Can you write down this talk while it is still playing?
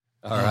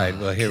All right.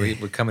 Well, here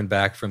we're coming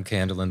back from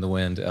Candle in the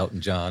Wind,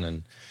 Elton John,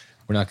 and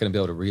we're not going to be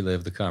able to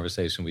relive the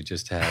conversation we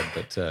just had,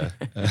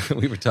 but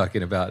we were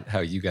talking about how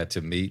you got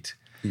to meet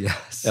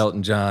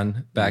Elton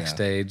John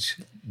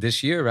backstage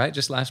this year, right?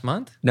 Just last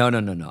month? No.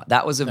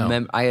 That was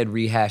I had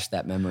rehashed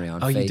that memory on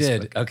Facebook. Oh, you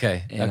did?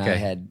 Okay. And I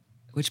had,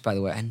 which by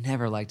the way, I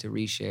never like to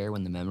reshare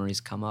when the memories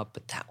come up,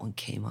 but that one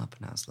came up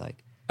and I was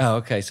like, oh,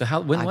 okay. So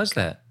when was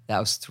that? That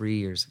was 3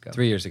 years ago.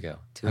 3 years ago.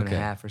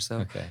 2.5 or so.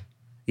 Okay.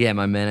 Yeah,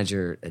 my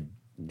manager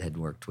had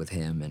worked with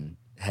him and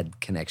had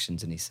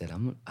connections, and he said,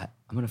 I'm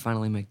going to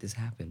finally make this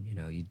happen. You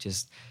know, you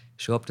just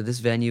show up to this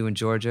venue in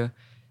Georgia,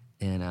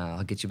 and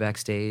I'll get you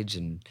backstage.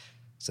 And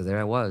so there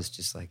I was,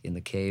 just like in the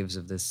caves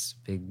of this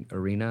big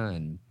arena,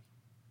 and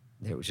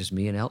there was just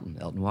me and Elton.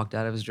 Elton walked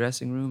out of his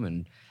dressing room,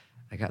 and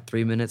I got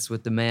 3 minutes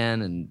with the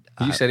man. And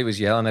you said he was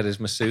yelling at his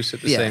masseuse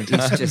at the same time?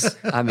 Yeah, it's just,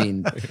 I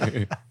mean,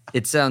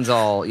 it sounds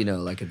all,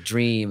 like a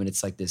dream, and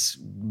it's like this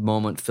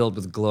moment filled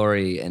with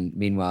glory, and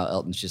meanwhile,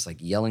 Elton's just like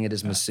yelling at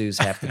his masseuse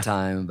half the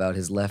time about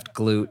his left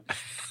glute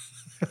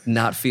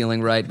not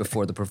feeling right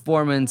before the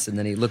performance, and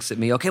then he looks at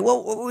me, okay,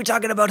 what were we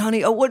talking about,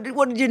 honey? Oh, what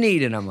did you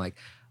need? And I'm like,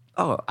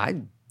 oh,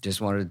 I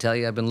just wanted to tell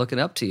you I've been looking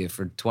up to you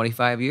for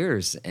 25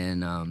 years,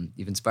 and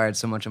you've inspired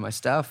so much of my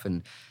stuff,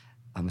 and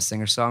I'm a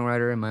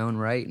singer-songwriter in my own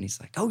right. And he's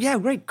like, oh, yeah,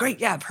 great.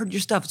 Yeah, I've heard your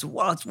stuff.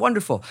 It's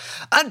wonderful.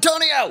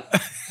 Antonio!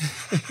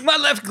 My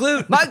left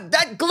glute!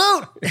 That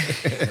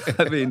glute!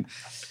 I mean,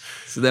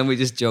 so then we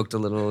just joked a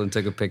little and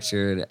took a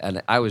picture.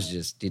 And I was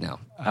just,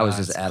 I was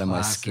just out of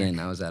my skin.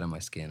 I was out of my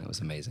skin. It was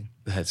amazing.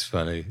 That's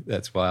funny.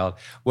 That's wild.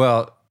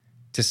 Well,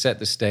 to set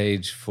the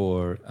stage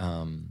for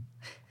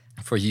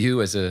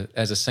you as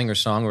a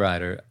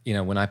singer-songwriter,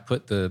 when I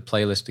put the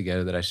playlist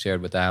together that I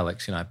shared with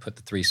Alex, I put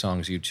the 3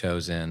 songs you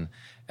chose in,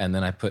 and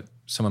then I put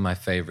some of my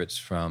favorites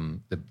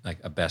from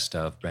a best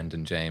of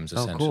Brendan James,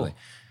 essentially. Oh, cool.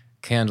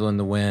 Candle in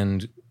the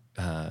Wind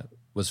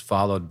was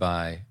followed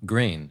by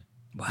Green,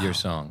 your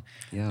song.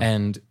 Yeah.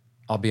 And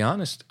I'll be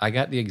honest, I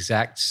got the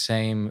exact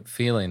same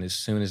feeling as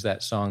soon as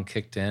that song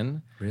kicked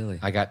in. Really?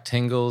 I got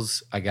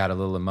tingles, I got a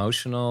little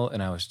emotional,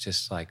 and I was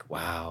just like,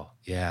 wow,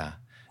 yeah,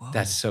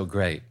 that's so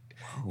great.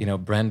 Whoa.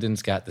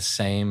 Brendan's got the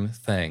same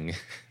thing.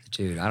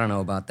 Dude, I don't know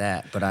about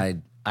that, but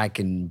I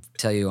can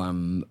tell you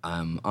I'm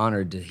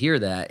honored to hear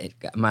that.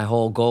 My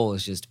whole goal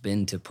has just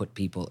been to put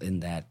people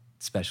in that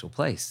special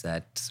place,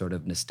 that sort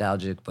of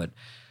nostalgic but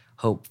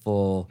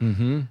hopeful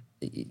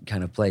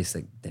kind of place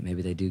that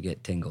maybe they do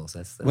get tingles.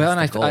 That's the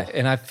goal.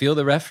 I feel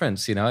the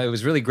reference. It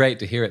was really great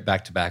to hear it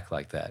back to back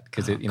like that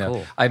because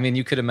cool. I mean,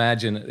 you could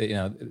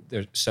imagine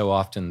there's so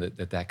often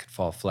that could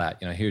fall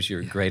flat. Here's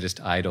your greatest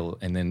idol,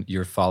 and then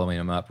you're following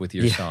him up with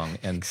your song,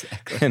 and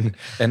exactly.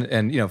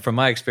 and from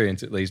my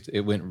experience at least,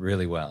 it went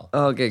really well.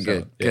 Oh, okay,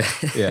 good.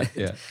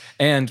 Yeah.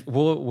 And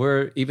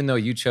we're even though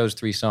you chose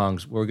 3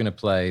 songs, we're going to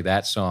play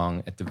that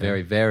song at the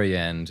very, very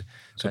end.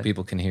 So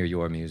people can hear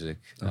your music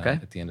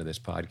at the end of this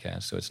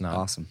podcast. So it's not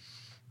awesome.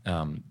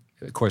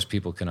 Of course,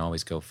 people can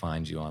always go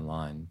find you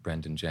online.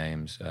 Brendan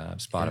James,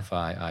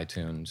 Spotify,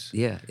 iTunes.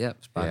 Yeah.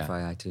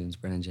 Spotify, iTunes,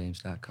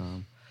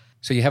 BrendanJames.com.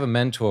 So you have a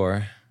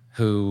mentor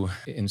who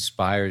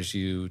inspires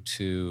you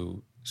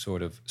to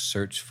sort of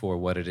search for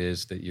what it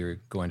is that you're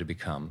going to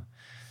become.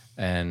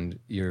 And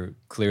you're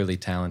clearly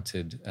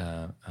talented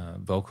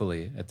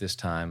vocally at this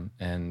time,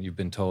 and you've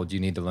been told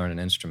you need to learn an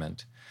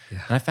instrument.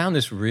 Yeah. And I found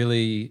this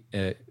really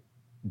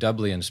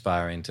doubly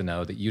inspiring to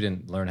know that you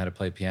didn't learn how to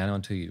play piano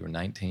until you were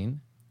 19.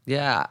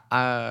 Yeah,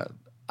 I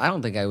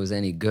don't think I was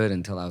any good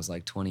until I was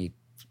like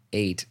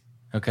 28.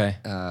 Okay.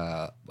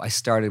 I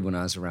started when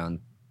I was around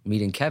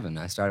meeting Kevin.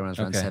 I started when I was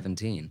around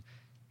 17.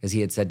 Because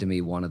he had said to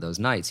me one of those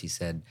nights, he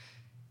said,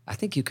 I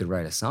think you could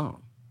write a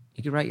song.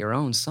 You could write your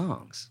own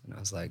songs. And I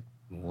was like,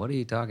 what are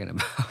you talking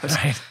about?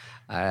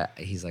 Right.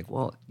 He's like,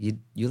 well, you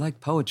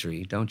like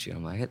poetry, don't you?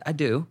 I'm like, I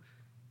do.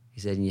 He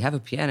said, and you have a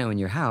piano in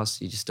your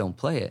house, you just don't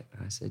play it.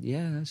 And I said,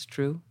 yeah, that's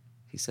true.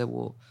 He said,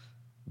 well,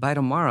 by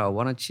tomorrow,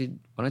 why don't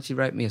you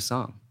write me a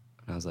song?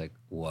 And I was like,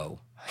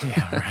 whoa.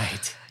 Yeah,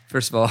 right.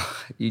 First of all,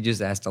 you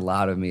just asked a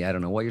lot of me. I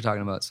don't know what you're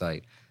talking about.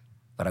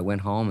 But I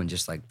went home and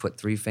just like put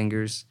 3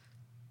 fingers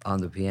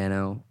on the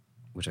piano,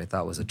 which I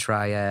thought was a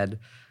triad,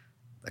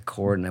 a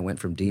chord, and I went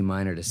from D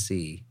minor to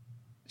C,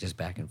 just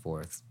back and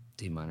forth,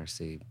 D minor,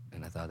 C,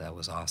 and I thought that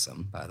was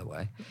awesome, by the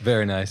way.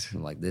 Very nice.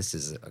 I'm like, this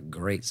is a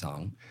great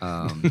song.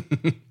 And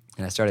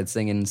I started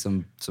singing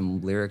some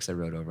lyrics I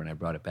wrote over, and I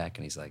brought it back,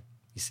 and he's like,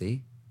 you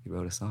see? You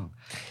wrote a song.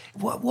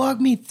 Walk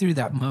me through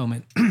that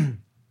moment.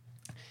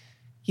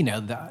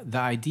 The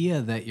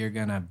idea that you're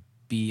going to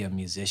be a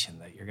musician,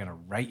 that you're going to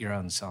write your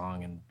own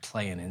song and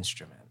play an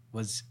instrument,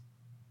 was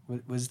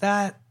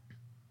that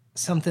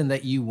something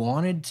that you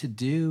wanted to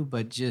do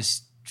but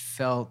just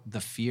felt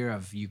the fear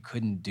of you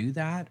couldn't do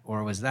that?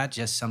 Or was that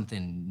just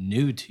something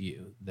new to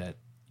you that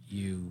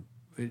you...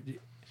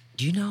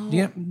 Do you know?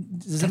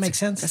 Does that make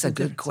sense? That's a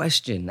good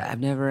question.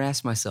 I've never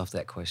asked myself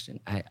that question.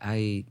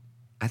 I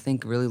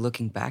think really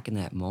looking back in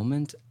that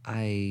moment,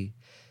 I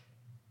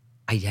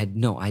did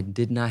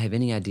not have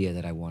any idea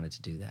that I wanted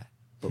to do that.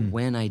 But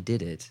when I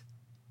did it,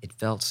 it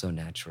felt so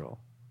natural.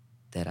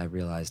 that I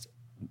realized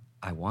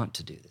I want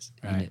to do this.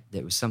 Right. And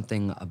there was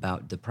something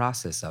about the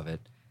process of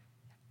it.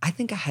 I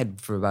think I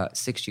had, for about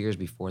 6 years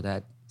before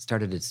that,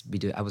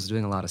 I was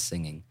doing a lot of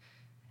singing,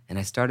 and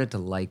I started to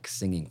like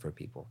singing for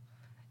people.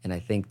 And I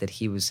think that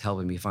he was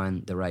helping me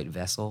find the right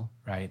vessel.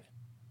 Right.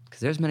 Because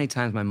there's many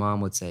times my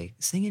mom would say,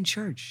 sing in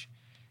church,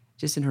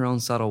 just in her own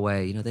subtle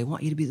way. You know, they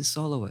want you to be the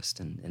soloist.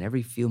 And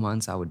every few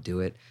months I would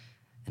do it,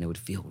 and it would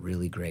feel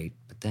really great.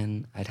 But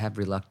then I'd have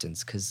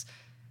reluctance because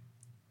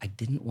I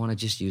didn't want to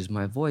just use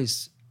my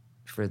voice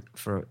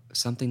for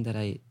something that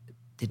I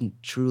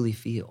didn't truly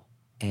feel.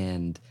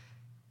 And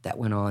that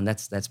went on.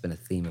 That's been a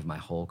theme of my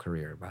whole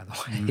career, by the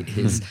way,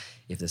 is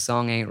if the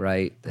song ain't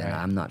right, then Right.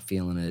 I'm not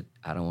feeling it.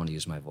 I don't want to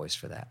use my voice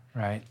for that.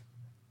 Right.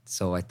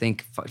 So I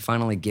think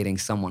finally getting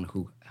someone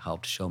who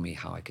helped show me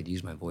how I could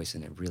use my voice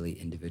in a really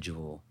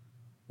individual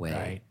way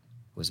Right.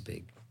 was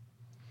big.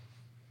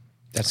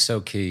 That's so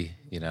key,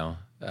 you know.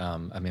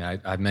 I mean,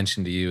 I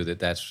mentioned to you that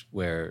that's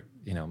where,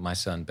 you know, my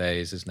son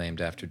Bays is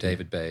named after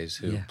David Bays,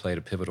 who Yeah. played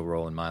a pivotal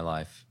role in my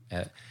life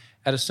at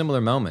a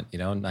similar moment, you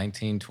know,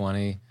 19,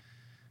 20.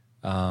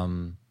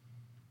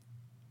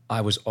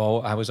 I was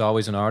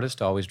always an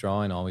artist, always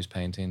drawing, always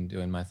painting,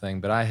 doing my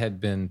thing. But I had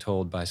been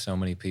told by so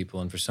many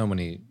people and for so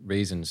many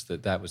reasons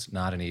that was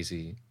not an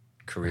easy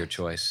career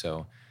choice.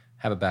 So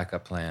have a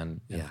backup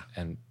plan,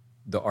 and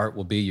the art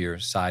will be your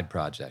side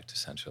project,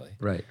 essentially.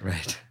 Right.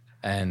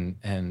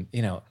 And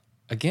you know,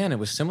 again, it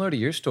was similar to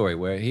your story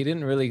where he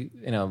didn't really,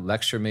 you know,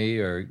 lecture me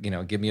or, you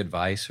know, give me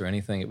advice or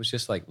anything. It was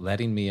just like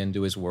letting me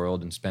into his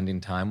world and spending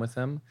time with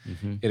him.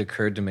 Mm-hmm. It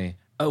occurred to me,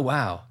 oh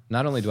wow,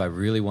 not only do I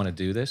really want to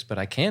do this, but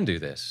I can do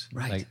this.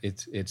 Right. Like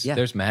it's Yeah.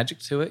 there's magic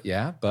to it,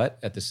 yeah, but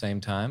at the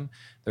same time,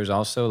 there's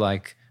also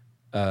like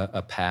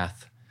a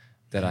path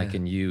that I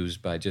can use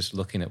by just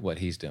looking at what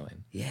he's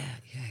doing. Yeah,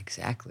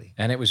 exactly.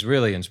 And it was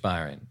really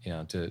inspiring, you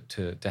know,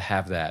 to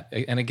have that.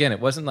 And again, it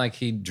wasn't like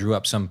he drew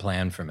up some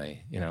plan for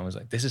me. You know, it was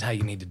like, this is how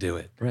you need to do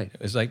it. Right. It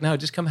was like, no,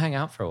 just come hang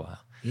out for a while.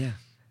 Yeah.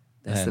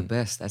 That's the And-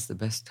 best. That's the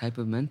best type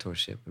of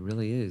mentorship. It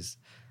really is.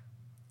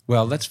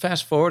 Well, let's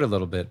fast forward a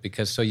little bit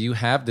because so you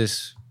have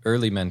this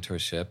early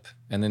mentorship,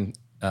 and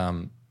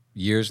then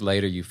years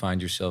later you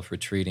find yourself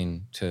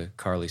retreating to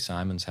Carly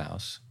Simon's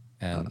house,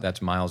 and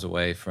that's miles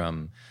away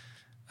from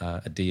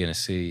a D and a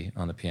C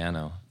on the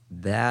piano.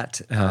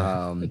 That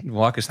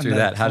Walk us through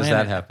Another that. How does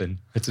that planet. happen?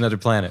 It's another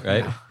planet,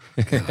 right?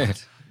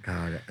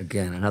 God,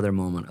 again, another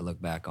moment I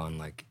look back on,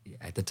 like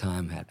at the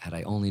time, had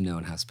I only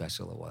known how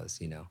special it was,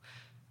 you know.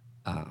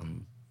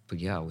 But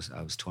yeah, I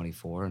was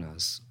 24 and I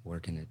was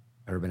working at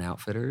Urban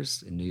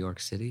Outfitters in New York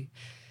City,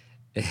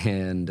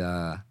 and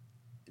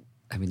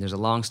I mean, there's a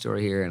long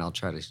story here, and I'll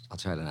try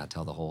to not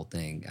tell the whole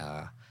thing.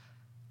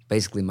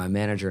 Basically, my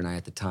manager and I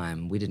at the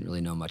time, we didn't really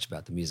know much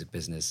about the music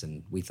business,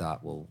 and we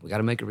thought, well, we got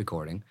to make a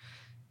recording,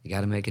 you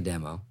got to make a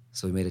demo.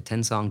 So we made a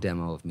 10-song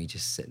demo of me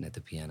just sitting at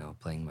the piano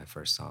playing my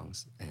first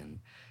songs, and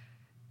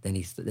then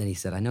he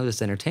said, I know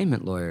this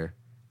entertainment lawyer,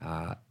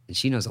 and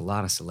she knows a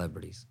lot of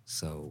celebrities,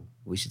 so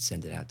we should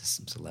send it out to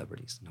some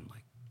celebrities. And I'm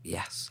like,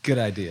 yes. Good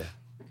idea.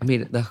 I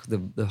mean,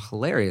 the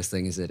hilarious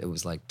thing is that it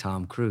was like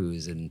Tom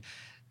Cruise and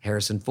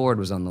Harrison Ford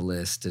was on the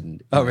list.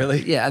 And Oh,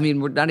 really? Yeah, I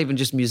mean, we're not even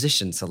just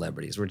musician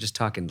celebrities. We're just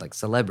talking like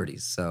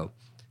celebrities. So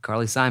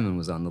Carly Simon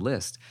was on the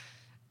list.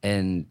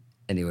 And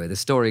anyway, the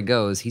story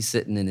goes, he's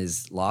sitting in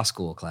his law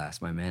school class,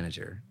 my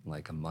manager,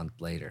 like a month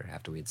later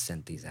after we had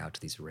sent these out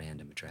to these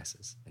random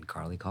addresses. And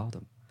Carly called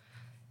him.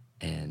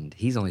 And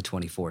he's only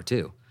 24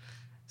 too.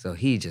 So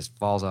he just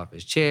falls off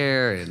his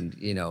chair and,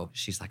 you know,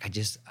 she's like,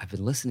 I've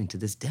been listening to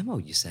this demo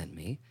you sent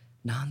me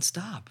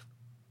nonstop.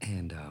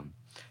 And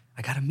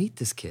I got to meet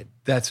this kid.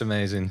 That's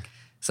amazing.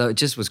 So it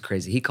just was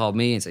crazy. He called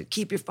me and said,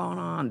 keep your phone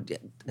on.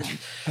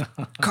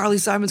 Carly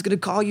Simon's going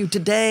to call you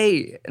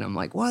today. And I'm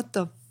like, what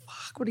the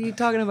fuck? What are you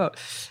talking about?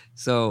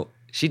 So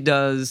she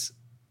does.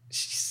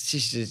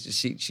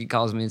 She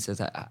calls me and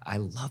says, I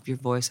love your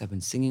voice. I've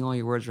been singing all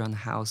your words around the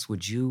house.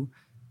 Would you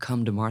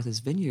come to Martha's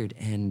Vineyard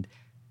and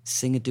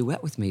sing a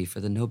duet with me for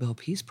the Nobel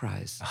Peace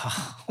Prize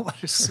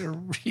What a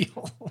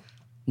surreal.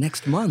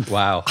 next month?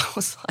 Wow. I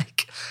was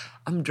like,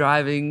 I'm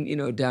driving, you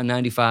know, down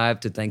 95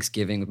 to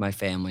Thanksgiving with my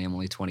family. I'm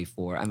only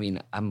 24. I mean,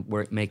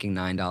 we're making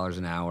 $9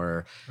 an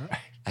hour. Right.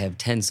 I have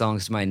 10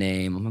 songs to my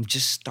name. I'm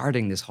just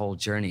starting this whole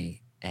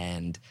journey.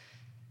 And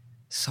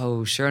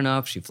so sure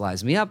enough, she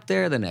flies me up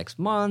there the next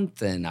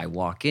month, and I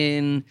walk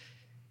in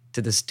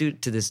to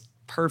this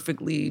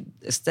perfectly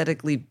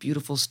aesthetically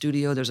beautiful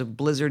studio. There's a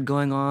blizzard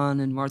going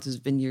on in Martha's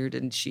Vineyard,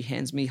 and she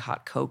hands me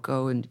hot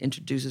cocoa and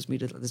introduces me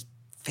to this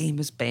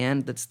famous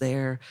band that's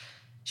there.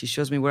 She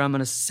shows me where I'm going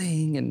to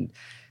sing, and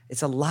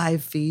it's a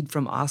live feed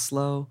from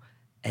Oslo.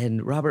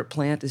 And Robert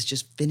Plant is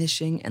just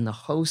finishing, and the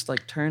host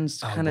like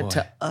turns kind of boy.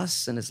 to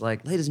us and is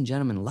like, ladies and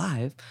gentlemen,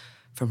 live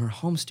from her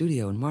home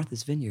studio in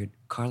Martha's Vineyard,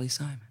 Carly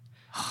Simon.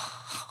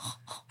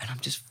 And I'm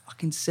just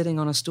fucking sitting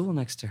on a stool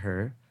next to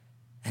her,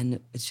 and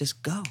it's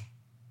just go.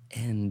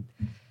 And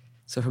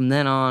so from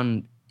then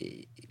on,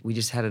 we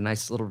just had a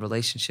nice little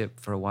relationship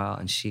for a while,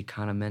 and she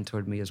kind of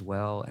mentored me as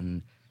well.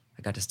 And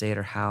I got to stay at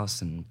her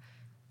house. And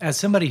As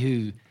somebody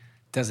who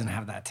doesn't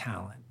have that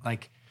talent.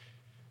 Like,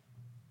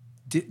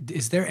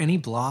 is there any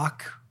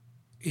block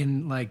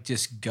in like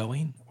just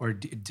going, or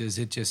does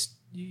it just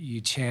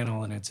you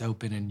channel and it's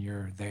open and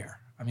you're there?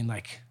 I mean,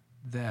 like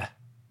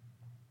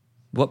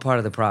What part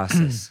of the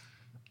process?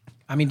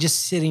 I mean,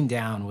 just sitting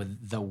down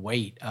with the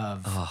weight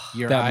of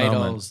your that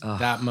idols, moment.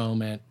 that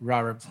moment,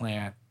 Robert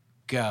Plant,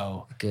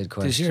 go. Good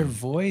question. Does your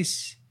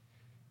voice,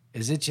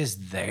 is it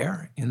just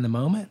there in the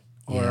moment?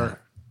 Or Yeah,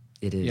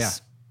 it is. Yeah.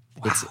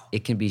 Wow.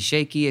 It can be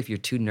shaky if you're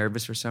too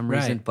nervous for some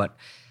reason, Right. but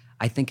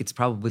I think it's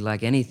probably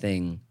like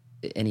anything,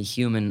 any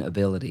human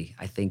ability.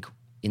 I think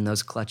in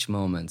those clutch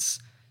moments,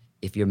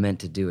 if you're meant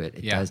to do it,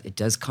 it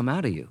does come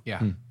out of you.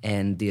 Yeah.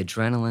 And the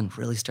adrenaline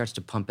really starts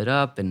to pump it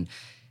up.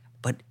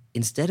 But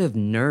instead of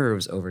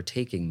nerves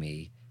overtaking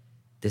me,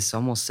 this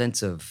almost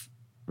sense of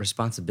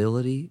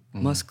responsibility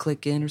must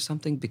click in or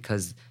something,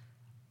 because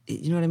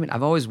you know what I mean?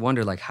 I've always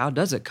wondered, like, how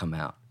does it come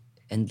out?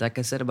 And like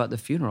I said about the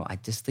funeral, I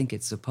just think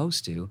it's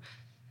supposed to,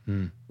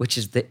 which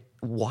is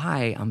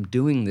why I'm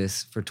doing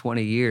this for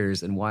 20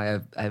 years and why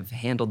I've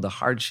handled the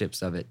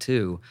hardships of it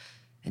too,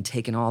 and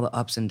taken all the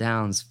ups and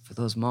downs for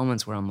those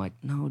moments where I'm like,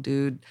 no,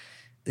 dude,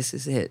 this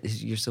is it.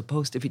 You're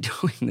supposed to be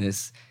doing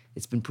this.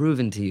 It's been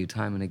proven to you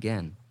time and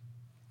again.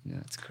 You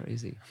know, it's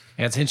crazy.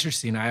 Yeah, it's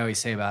interesting. I always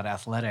say about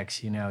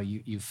athletics,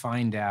 you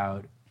find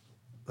out,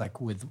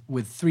 like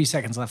with 3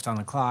 seconds left on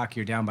the clock,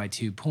 you're down by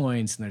 2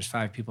 points and there's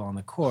 5 people on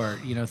the court.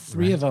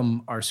 Three of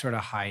them are sort of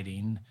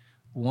hiding.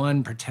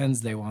 One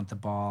pretends they want the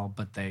ball,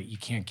 but you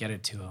can't get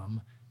it to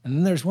them. And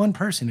then there's one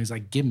person who's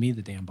like, give me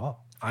the damn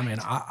ball. I mean,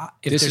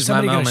 if This there's is my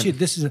somebody going to moment. shoot,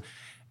 this is,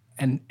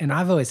 and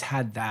I've always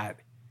had that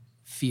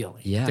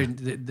feeling. Yeah.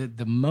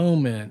 The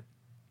moment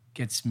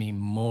gets me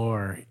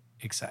more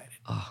excited.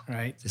 Oh,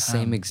 right? It's the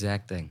same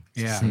exact thing.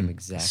 It's the same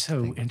exact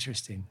so thing.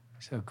 interesting.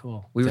 So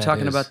cool. We were That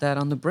talking is. about that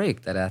on the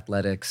break, that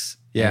athletics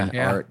Yeah. and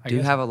Yeah, art I do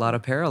guess. have a lot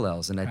of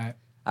parallels. And Right.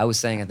 I was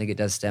saying I think it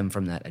does stem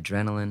from that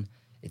adrenaline.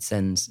 It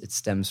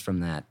stems from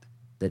that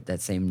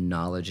same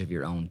knowledge of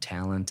your own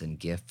talent and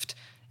gift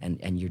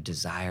and your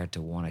desire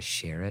to want to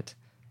share it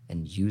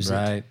and use it.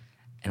 Right.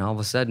 And all of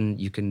a sudden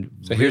you can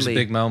So here's a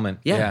big moment.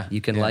 Yeah,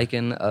 you can yeah.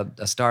 liken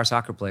a star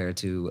soccer player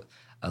to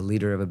a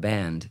leader of a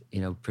band,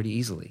 pretty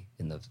easily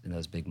in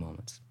those big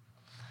moments.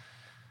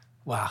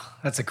 Wow,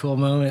 that's a cool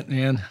moment,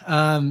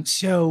 man.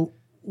 So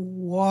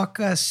walk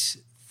us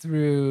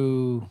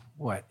through,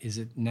 what is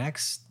it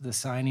next? The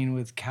signing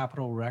with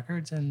Capitol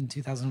Records in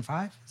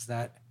 2005? Is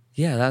that?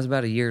 Yeah, that was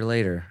about a year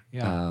later.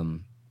 Yeah.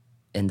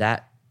 And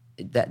that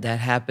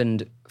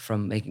happened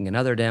from making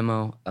another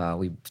demo.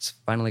 We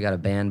finally got a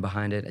band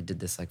behind it. I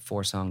did this like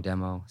 4-song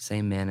demo,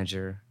 same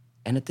manager.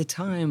 And at the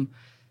time,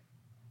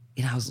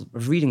 I was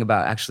reading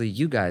about actually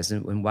you guys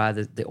and why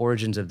the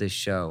origins of this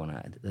show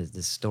and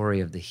the story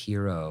of the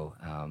hero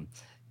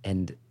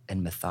and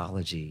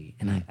mythology.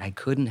 And I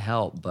couldn't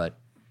help but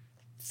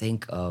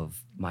think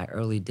of my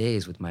early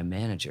days with my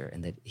manager,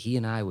 and that he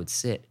and I would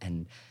sit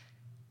and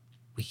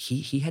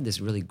he had this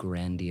really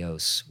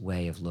grandiose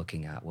way of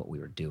looking at what we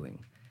were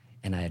doing.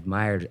 And I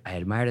admired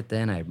it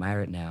then, I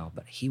admire it now,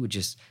 but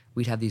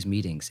we'd have these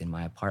meetings in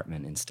my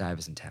apartment in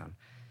Stuyvesant Town,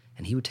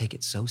 and he would take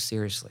it so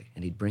seriously,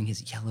 and he'd bring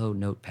his yellow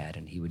notepad,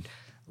 and he would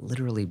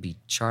literally be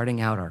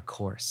charting out our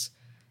course,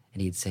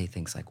 and he'd say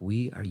things like,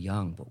 we are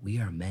young, but we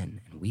are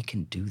men, and we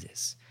can do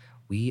this.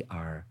 We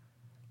are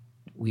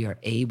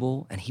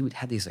able, and he would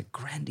have these like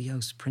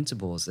grandiose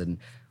principles, and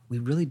we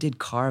really did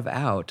carve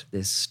out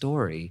this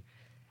story.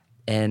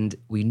 And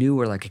we knew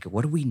we're like, okay,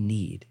 what do we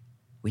need?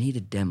 We need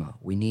a demo.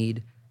 We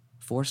need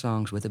 4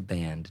 songs with a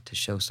band to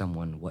show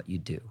someone what you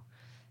do.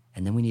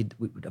 And then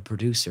a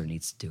producer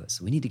needs to do it.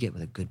 So we need to get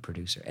with a good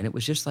producer. And it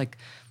was just like,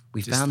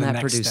 we Just found the that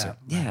next producer. step,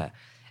 right? Yeah.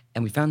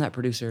 And we found that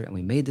producer and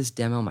we made this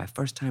demo, my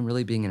first time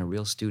really being in a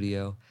real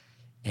studio.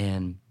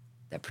 And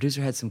that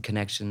producer had some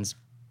connections.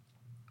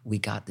 We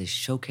got this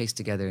showcase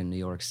together in New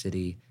York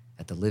City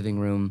at the Living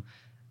Room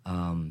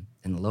in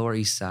the Lower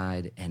East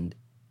Side.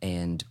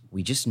 And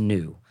we just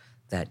knew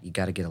that you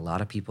got to get a lot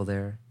of people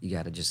there. You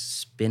got to just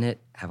spin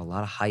it, have a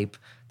lot of hype.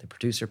 The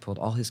producer pulled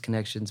all his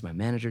connections. My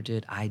manager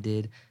did, I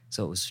did.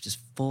 So it was just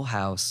full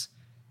house,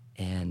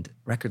 and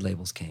record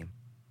labels came,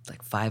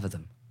 like 5 of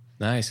them,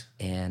 Nice.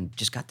 and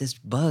just got this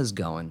buzz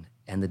going.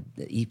 And the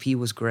EP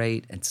was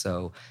great. And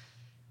so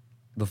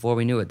before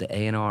we knew it, the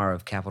A&R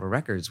of Capitol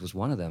Records was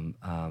one of them.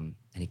 And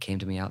he came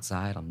to me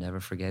outside, I'll never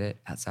forget it,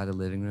 outside the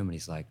living room. And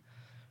he's like,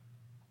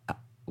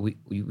 we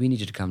need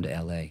you to come to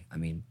LA. I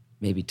mean,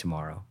 maybe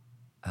tomorrow.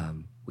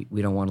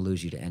 We don't want to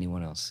lose you to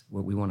anyone else.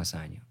 We want to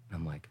sign you. And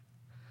I'm like,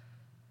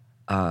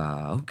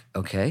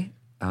 okay.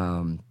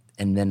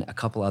 And then a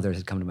couple others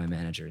had come to my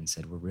manager and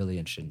said, we're really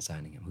interested in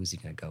signing him. Who's he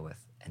going to go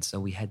with? And so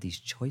we had these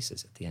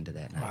choices at the end of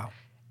that night. Wow.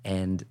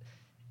 And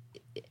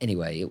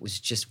anyway, it was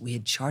just, we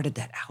had charted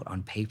that out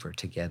on paper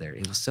together.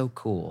 It was so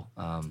cool.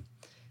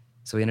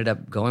 So we ended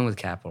up going with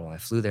Capitol. I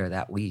flew there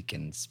that week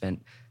and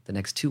spent the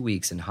next 2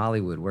 weeks in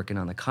Hollywood working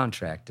on the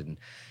contract. And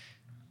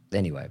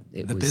anyway,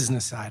 it The was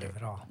business side of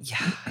it all.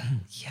 Yeah,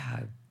 yeah.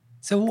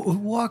 So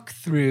walk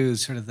through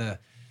sort of the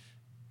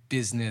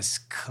business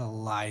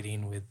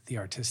colliding with the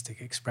artistic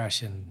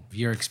expression,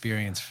 your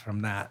experience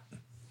from that,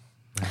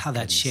 how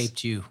that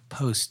shaped you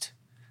post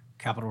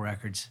Capitol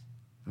Records.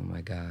 Oh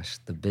my gosh,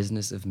 the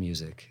business of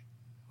music.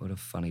 What a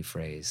funny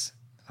phrase.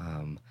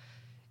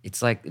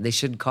 It's like they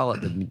should call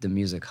it the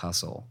music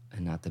hustle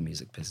and not the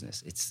music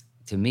business. It's,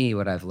 to me,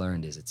 what I've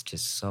learned is it's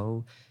just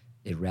so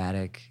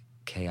erratic,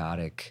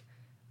 chaotic,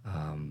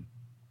 and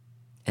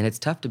it's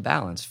tough to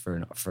balance for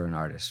an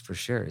artist, for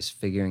sure. Is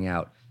figuring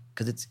out,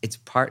 because it's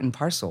part and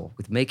parcel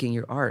with making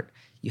your art.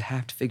 You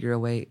have to figure a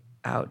way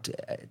out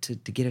to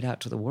get it out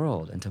to the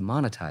world and to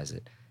monetize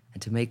it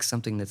and to make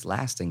something that's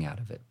lasting out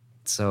of it.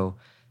 So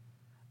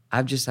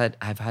I've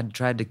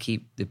tried to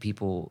keep the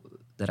people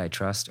that I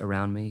trust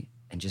around me,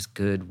 and just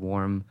good,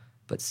 warm,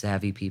 but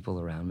savvy people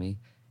around me,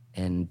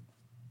 and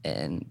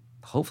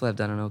hopefully I've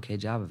done an okay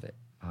job of it.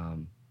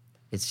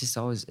 It's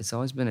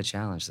always been a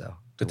challenge, though.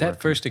 But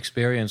that first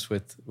experience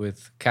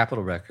with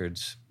Capitol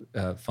Records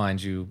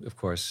finds you, of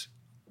course,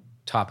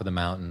 top of the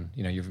mountain.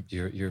 You know,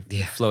 you're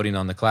floating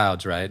on the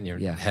clouds, right? And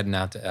you're heading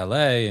out to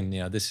L.A. and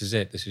this is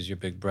it. This is your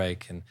big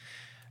break. And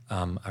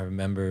I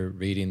remember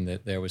reading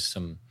that there was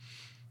some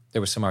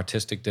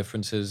artistic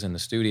differences in the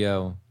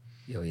studio.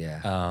 Oh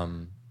yeah.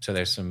 So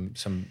there's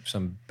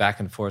some back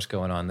and forth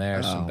going on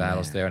there, some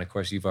battles there, and of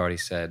course you've already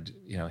said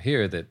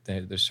here that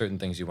there's certain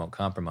things you won't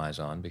compromise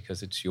on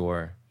because it's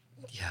your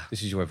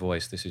this is your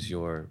voice, this is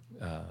your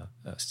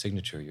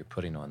signature you're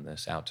putting on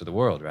this out to the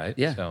world, right?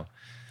 Yeah. So,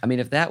 I mean,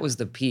 if that was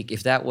the peak,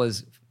 if that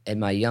was in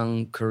my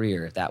young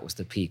career, if that was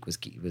the peak, was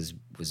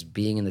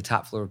being in the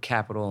top floor of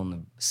Capitol and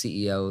the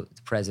CEO,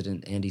 the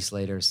president, Andy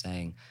Slater,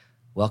 saying,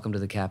 "Welcome to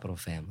the Capitol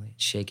family,"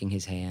 shaking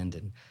his hand,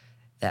 and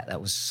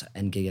that was,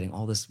 and getting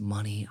all this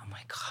money. Oh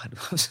my God,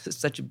 it was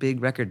such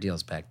big record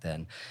deals back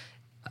then.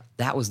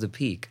 That was the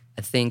peak.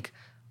 I think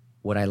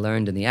what I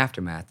learned in the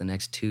aftermath, the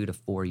next 2 to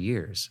 4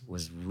 years,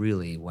 was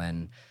really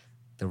when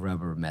the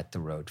rubber met the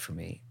road for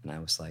me. And I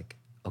was like,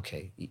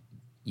 okay,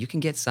 you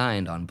can get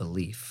signed on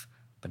belief,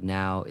 but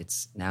now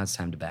it's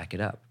time to back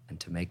it up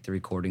and to make the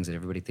recordings that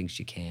everybody thinks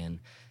you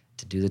can,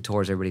 to do the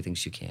tours everybody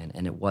thinks you can.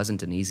 And it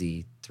wasn't an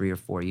easy 3 or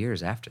 4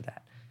 years after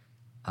that.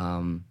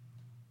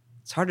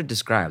 It's hard to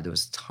describe. There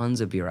was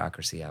tons of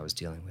bureaucracy I was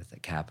dealing with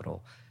at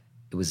Capitol.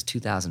 It was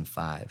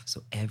 2005,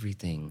 so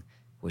everything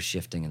was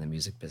shifting in the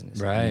music business.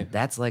 Right. I mean,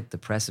 that's like the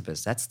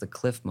precipice. That's the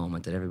cliff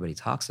moment that everybody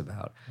talks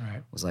about. Right.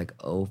 It was like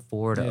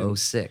 04 to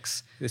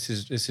 06. This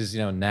is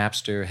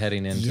Napster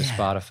heading into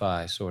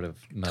Spotify sort of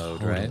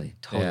mode, right?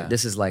 Totally. Yeah.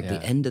 This is like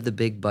the end of the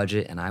big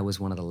budget, and I was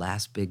one of the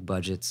last big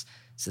budgets,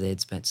 so they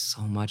had spent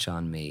so much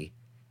on me.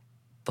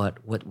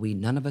 But what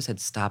none of us had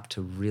stopped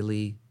to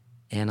really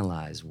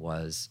analyze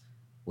was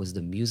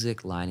the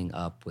music lining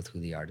up with who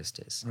the artist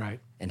is.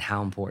 Right. And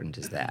how important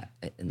is that?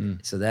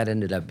 And so that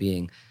ended up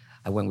being,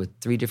 I went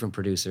with 3 different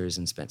producers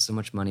and spent so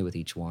much money with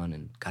each one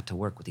and got to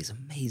work with these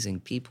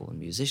amazing people and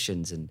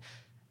musicians and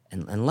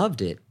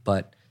loved it.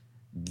 But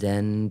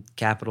then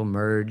Capitol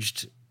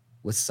merged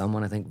with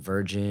someone, I think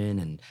Virgin,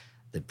 and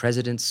the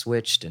president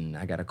switched, and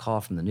I got a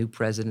call from the new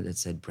president that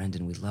said,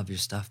 "Brendan, we love your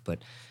stuff,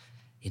 but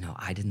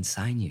I didn't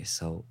sign you.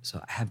 So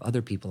I have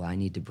other people I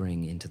need to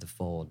bring into the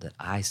fold that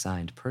I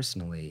signed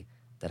personally,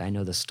 that I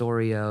know the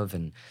story of."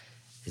 And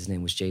his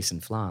name was Jason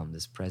Flom,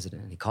 this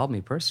president. And he called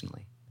me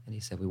personally. And he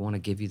said, "We want to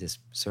give you this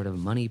sort of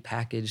money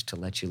package to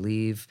let you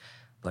leave,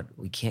 but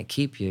we can't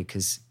keep you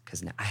because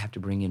now I have to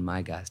bring in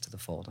my guys to the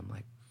fold." I'm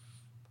like,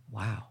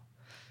 wow.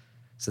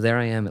 So there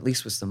I am, at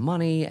least with some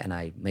money, and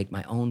I make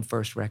my own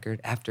first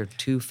record after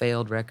 2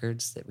 failed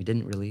records that we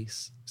didn't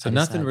release. So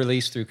nothing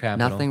released through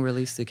Capitol. Nothing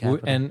released through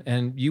Capitol.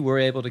 And you were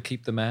able to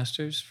keep the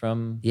masters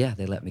from... Yeah,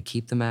 they let me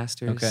keep the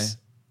masters. Okay.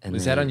 And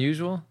was that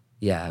unusual?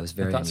 Yeah, it was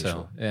very I thought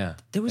unusual. So. Yeah.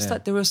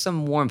 There was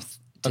some warmth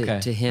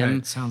to him.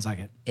 Right. Sounds like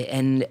it.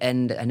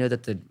 And I know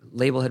that the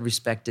label had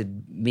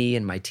respected me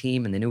and my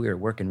team, and they knew we were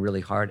working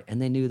really hard,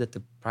 and they knew that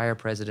the prior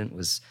president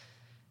was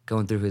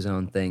going through his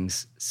own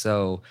things.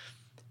 So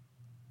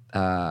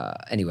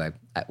anyway,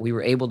 we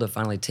were able to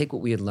finally take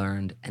what we had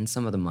learned and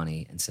some of the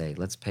money and say,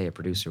 let's pay a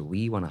producer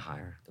we want to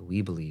hire, that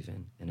we believe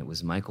in. And it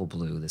was Michael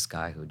Blue, this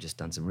guy who had just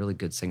done some really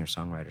good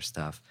singer-songwriter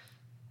stuff,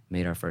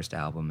 made our first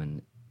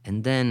album,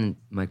 and then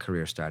my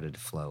career started to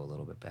flow a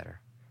little bit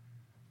better.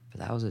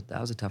 But that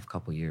was a tough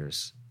couple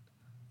years.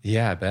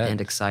 Yeah, I bet.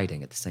 And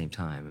exciting at the same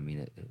time. I mean,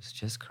 it was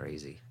just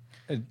crazy.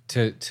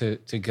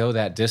 To go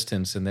that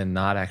distance and then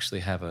not actually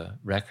have a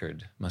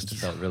record must have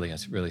felt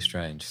really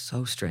strange.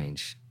 So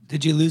strange.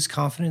 Did you lose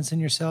confidence in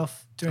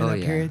yourself during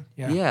that period?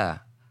 Yeah,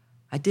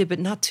 I did, but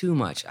not too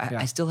much.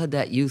 I still had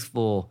that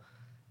youthful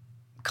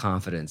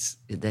confidence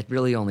that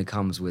really only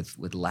comes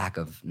with lack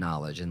of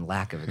knowledge and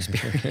lack of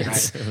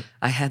experience.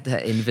 I had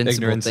that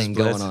invincible Ignorance thing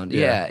going on.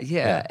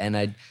 Yeah. And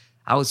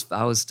I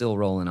was still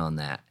rolling on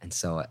that, and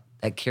so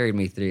that carried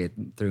me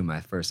through my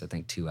first, I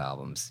think, 2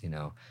 albums.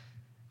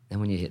 Then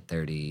when you hit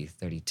 30,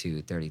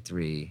 32,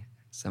 33,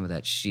 some of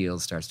that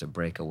shield starts to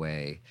break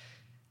away,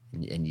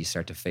 and you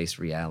start to face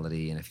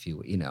reality in a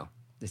few.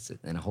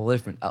 and a whole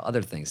different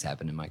other things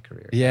happen in my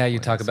career. Yeah, you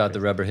Boy, talk that's about the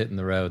crazy. rubber hitting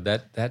the road.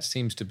 That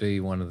seems to be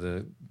one of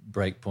the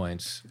break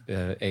points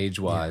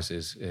age-wise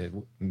is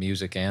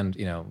music, and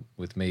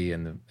with me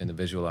in the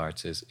visual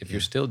arts is if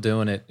you're still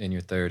doing it in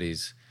your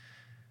 30s,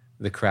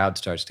 the crowd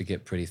starts to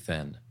get pretty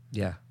thin.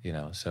 Yeah.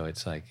 So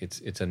it's like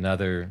it's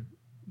another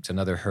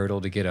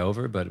hurdle to get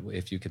over. But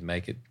if you could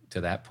make it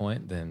to that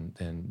point,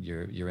 then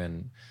you're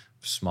in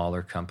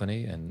smaller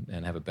company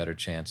and have a better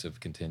chance of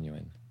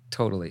continuing.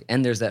 Totally.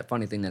 And there's that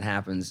funny thing that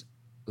happens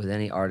with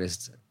any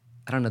artist,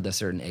 I don't know the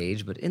certain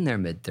age, but in their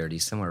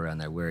mid-30s, somewhere around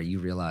there, where you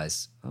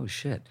realize, oh,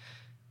 shit,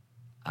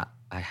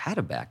 I had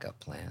a backup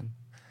plan.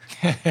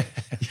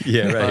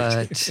 Yeah,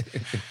 right.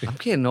 But I'm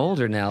getting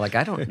older now. Like,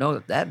 I don't know,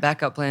 that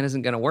backup plan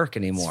isn't going to work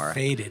anymore. It's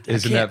faded.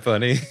 Isn't that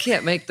funny? I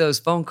can't make those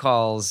phone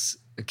calls,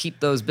 keep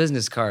those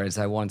business cards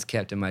I once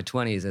kept in my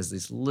 20s as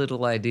this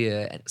little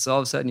idea. And so all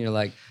of a sudden you're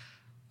like,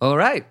 all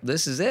right,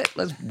 this is it.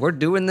 We're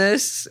doing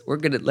this. We're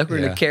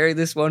gonna carry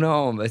this one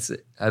home.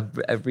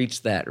 I've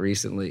reached that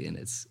recently, and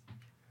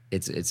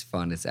it's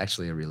fun. It's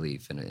actually a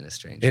relief in a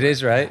strange way. It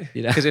is, right?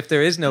 You know? Because if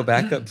there is no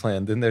backup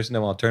plan, then there's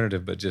no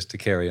alternative but just to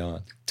carry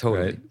on.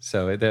 Totally. Right?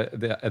 So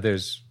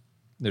there's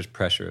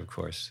pressure, of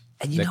course,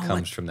 And you that know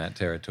comes what? from that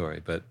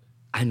territory. But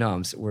I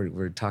know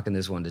we're talking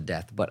this one to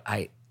death, but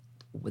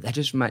that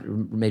just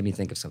made me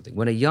think of something.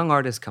 When a young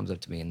artist comes up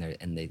to me and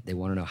they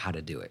want to know how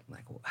to do it,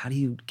 like, well, how do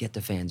you get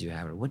the fans you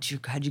have, or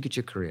how'd you get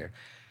your career?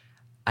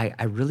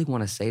 I really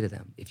want to say to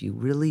them, if you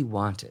really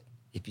want it,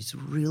 if it's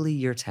really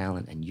your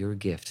talent and your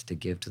gift to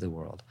give to the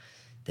world,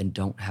 then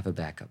don't have a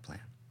backup plan.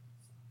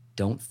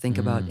 Don't think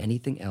about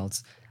anything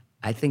else.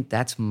 I think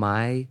that's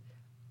the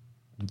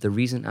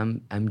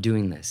reason I'm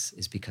doing this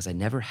is because I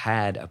never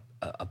had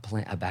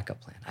a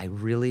backup plan. I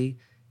really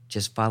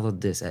just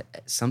followed this,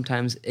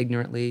 sometimes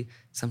ignorantly,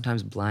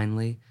 sometimes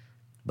blindly,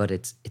 but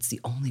it's the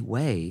only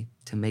way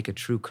to make a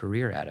true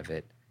career out of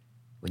it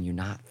when you're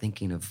not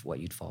thinking of what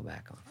you'd fall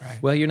back on.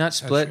 Right. well, you're not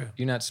split. true.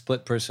 You're not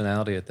split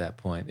personality at that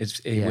point.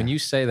 When you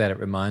say that, it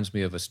reminds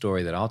me of a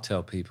story that I'll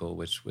tell people,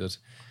 which was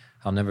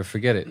I'll never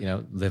forget it.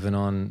 Living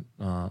on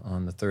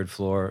the third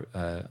floor,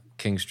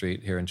 King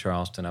Street here in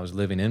Charleston. I was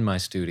living in my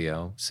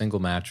studio, single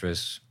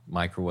mattress,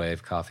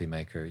 microwave, coffee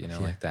maker.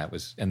 Like that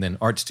was, and then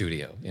art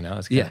studio.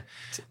 It's kinda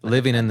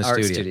living in the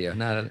Art studio. studio,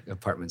 not an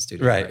apartment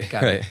studio. Right,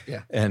 Got right. it.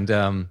 Yeah. And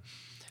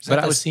Is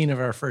that the scene of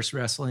our first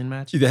wrestling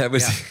match? that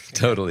was Yeah.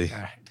 totally. All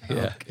right.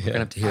 Yeah, We're gonna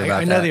have to hear I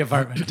about know that. the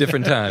apartment.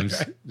 different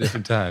times.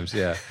 Different times.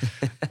 Yeah,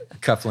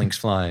 cufflinks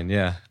flying.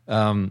 Yeah.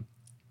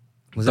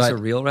 Was this but- a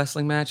real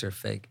wrestling match or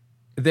fake?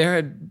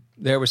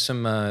 There was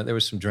some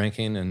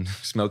drinking and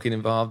smoking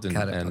involved, and,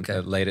 Got it, and okay.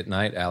 late at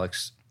night,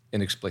 Alex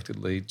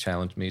inexplicably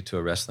challenged me to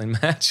a wrestling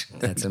match.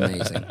 That's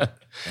amazing,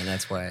 and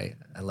that's why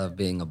I love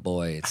being a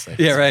boy. It's like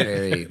Yeah, right.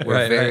 We're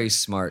Right, very right.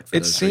 smart. For It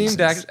those seemed,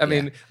 reasons. I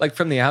mean, like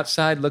from the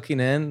outside looking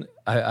in,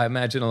 I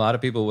imagine a lot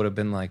of people would have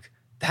been like,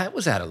 "That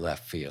was out of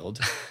left field,"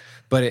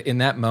 but in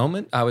that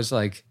moment, I was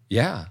like,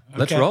 "Yeah,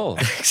 let's Okay. roll.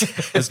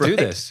 Let's do Right.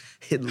 this."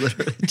 It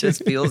literally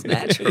just feels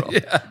natural.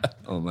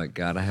 Oh my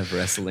God, I have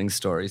wrestling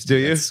stories. Do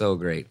you? That's so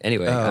great.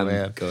 Anyway, Oh,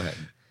 man. go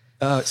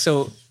ahead.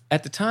 So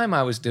at the time,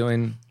 I was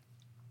doing,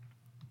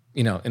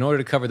 in order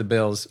to cover the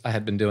bills, I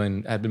had been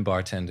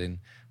bartending.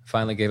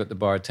 Finally gave up the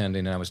bartending,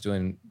 and I was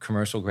doing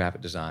commercial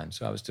graphic design.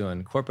 So I was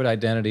doing corporate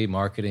identity,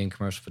 marketing,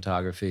 commercial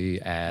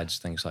photography, ads,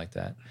 things like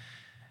that.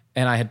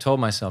 And I had told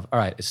myself, all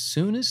right, as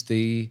soon as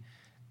the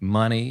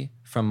money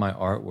from my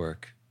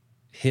artwork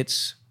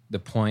hits the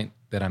point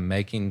that I'm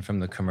making from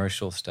the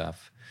commercial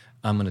stuff,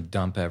 I'm going to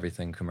dump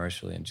everything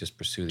commercially and just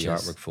pursue the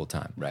artwork full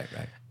time. Right.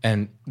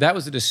 And that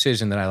was a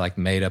decision that I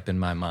made up in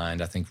my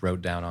mind, I think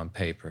wrote down on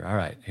paper. All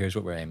right, here's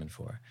what we're aiming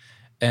for.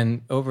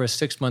 And over a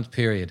 6-month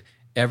period,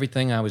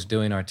 everything I was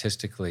doing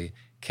artistically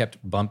kept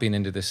bumping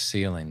into the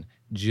ceiling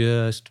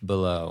just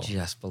below.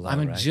 Just below, I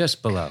mean, right?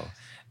 just below.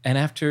 And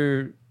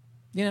after,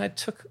 it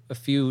took a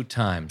few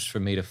times for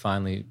me to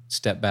finally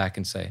step back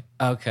and say,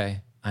 okay,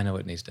 I know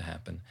what needs to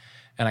happen.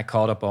 And I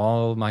called up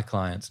all my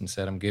clients and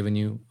said, I'm giving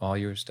you all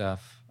your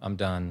stuff. I'm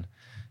done.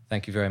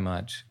 Thank you very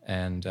much.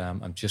 And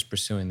I'm just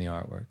pursuing the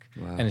artwork.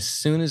 Wow. And as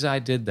soon as I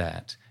did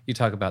that, you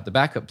talk about the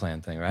backup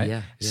plan thing, right?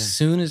 Yeah, yeah. As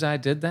soon as I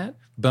did that,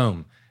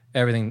 boom,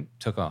 everything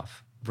took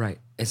off. Right.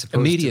 As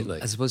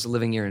Immediately. as opposed to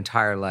living your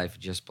entire life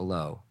just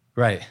below.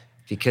 Right.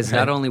 Because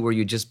not only were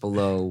you just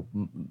below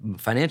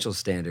financial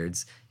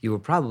standards, you were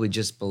probably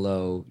just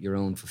below your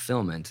own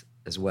fulfillment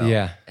as well.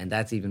 Yeah. And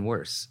that's even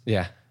worse.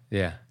 Yeah.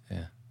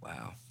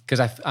 Wow. Because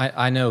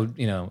I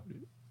know,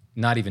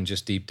 not even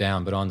just deep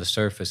down, but on the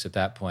surface at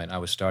that point, I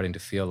was starting to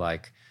feel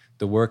like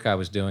the work I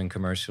was doing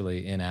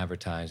commercially in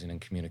advertising and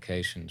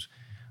communications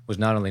was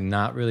not only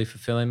not really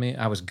fulfilling me,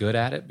 I was good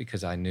at it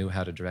because I knew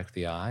how to direct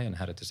the eye and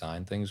how to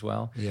design things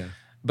well. Yeah.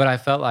 But I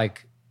felt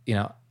like,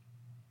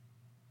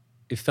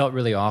 it felt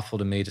really awful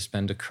to me to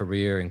spend a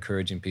career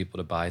encouraging people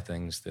to buy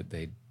things that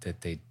they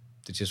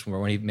just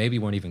weren't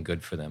even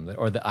good for them,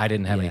 or that I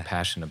didn't have any Yeah.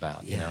 passion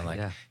about.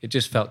 Yeah. It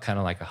just felt kind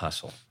of like a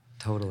hustle.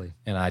 Totally.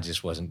 And I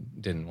just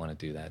didn't want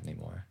to do that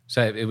anymore.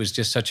 So it was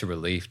just such a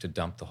relief to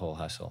dump the whole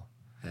hustle.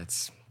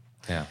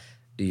 Yeah.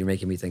 You're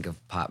making me think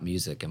of pop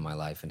music in my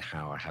life and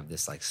how I have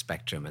this like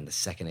spectrum, and the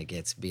second it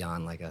gets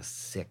beyond like a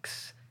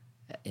 6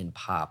 in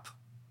pop,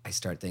 I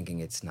start thinking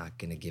it's not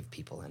gonna give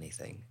people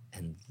anything,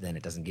 and then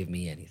it doesn't give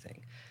me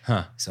anything.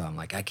 Huh. So I'm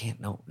like, I can't,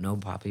 no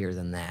poppier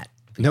than that.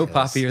 No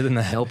because- poppier than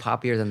that. No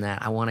poppier than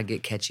that. I want to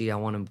get catchy. I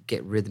want to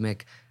get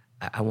rhythmic.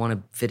 I want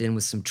to fit in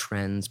with some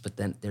trends, but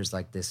then there's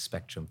like this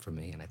spectrum for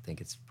me, and I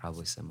think it's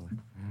probably similar.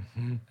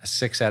 A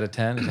 6 out of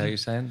 10, is that what you're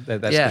saying?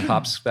 That's Yeah. the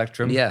pop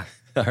spectrum? Yeah.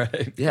 All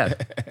right. Yeah.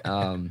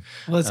 Well,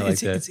 I like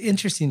that. it's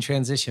interesting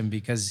transition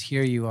because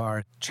here you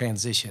are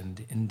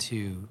transitioned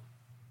into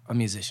a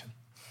musician,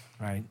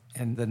 right?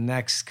 And the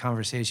next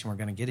conversation we're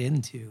going to get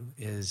into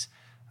is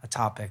a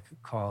topic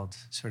called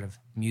sort of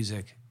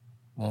music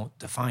won't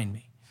define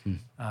me.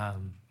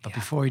 But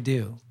before we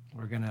do,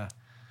 we're going to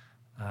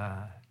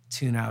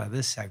tune out of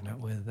this segment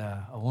with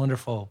a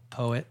wonderful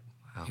poet,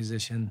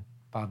 musician,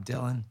 Bob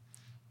Dylan,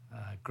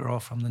 Girl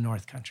from the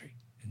North Country.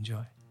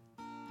 Enjoy.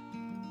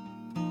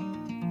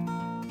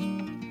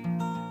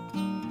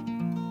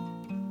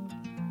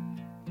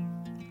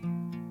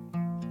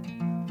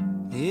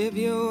 If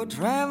you're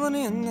traveling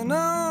in the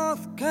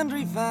North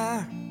Country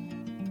Fair,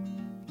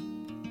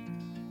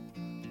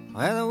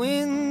 where the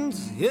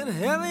winds hit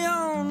heavy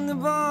on the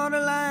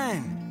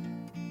borderline,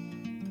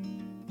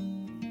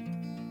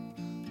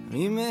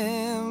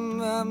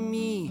 remember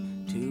me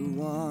to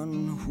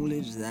one who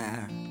lives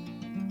there,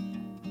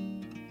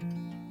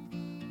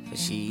 for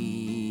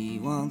she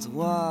once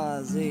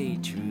was a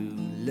true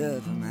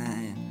love of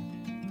mine.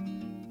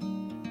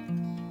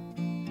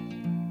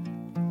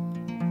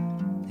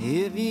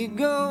 If you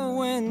go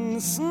when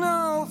the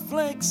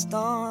snowflakes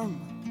storm,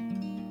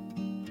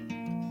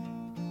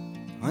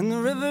 when the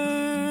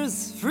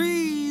rivers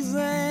freeze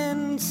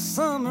and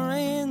summer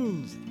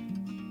ends,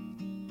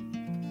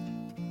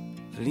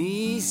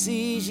 please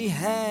see she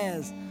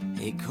has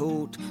a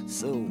coat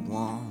so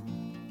warm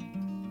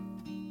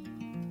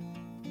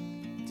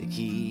to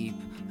keep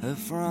her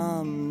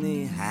from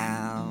the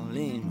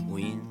howling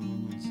winds.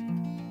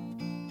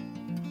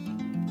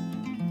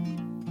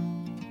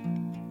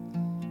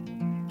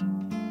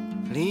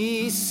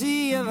 Please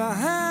see if her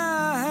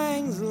hair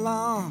hangs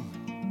long,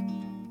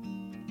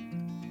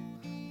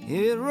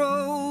 it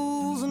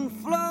rolls and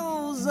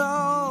flows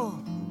all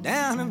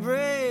down her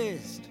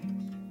breast.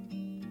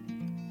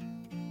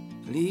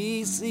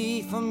 Please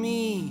see for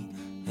me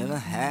if her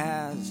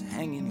hair's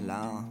hanging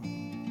long,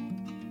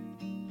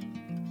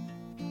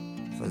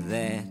 for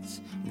that's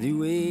the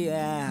way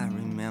I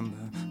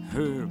remember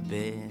her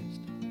best.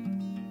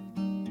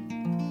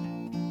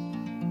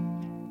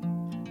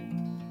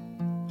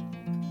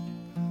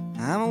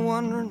 I'm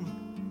wondering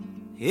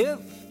if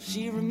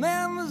she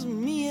remembers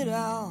me at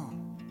all.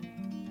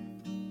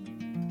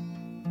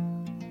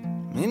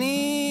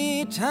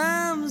 Many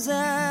times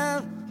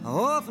I've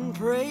often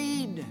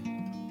prayed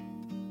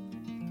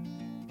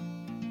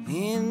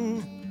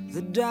in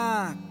the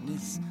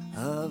darkness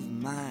of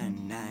my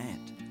night,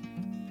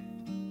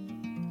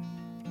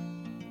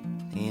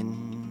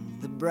 in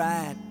the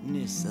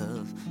brightness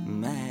of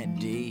my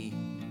day.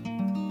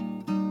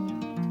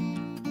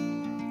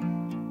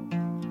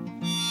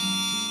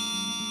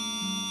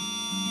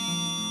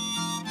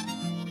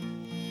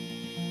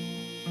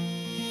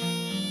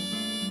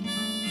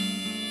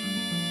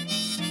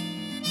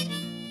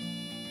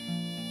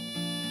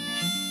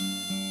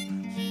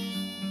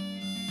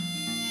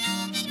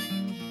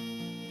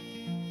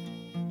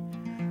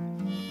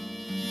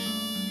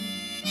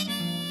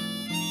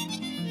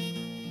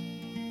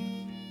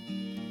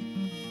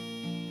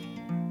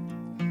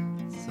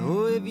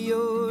 So if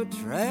you're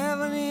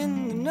traveling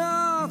in the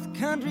North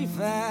Country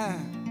Fair,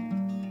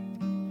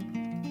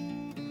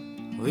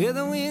 where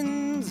the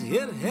winds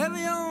hit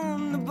heavy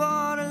on the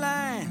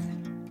borderline,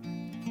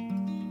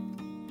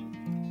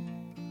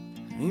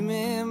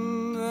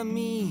 remember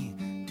me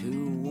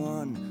to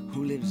one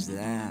who lives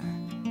there,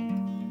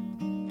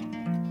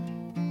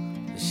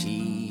 for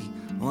she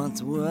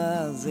once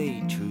was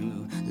a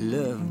true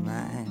love of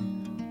mine.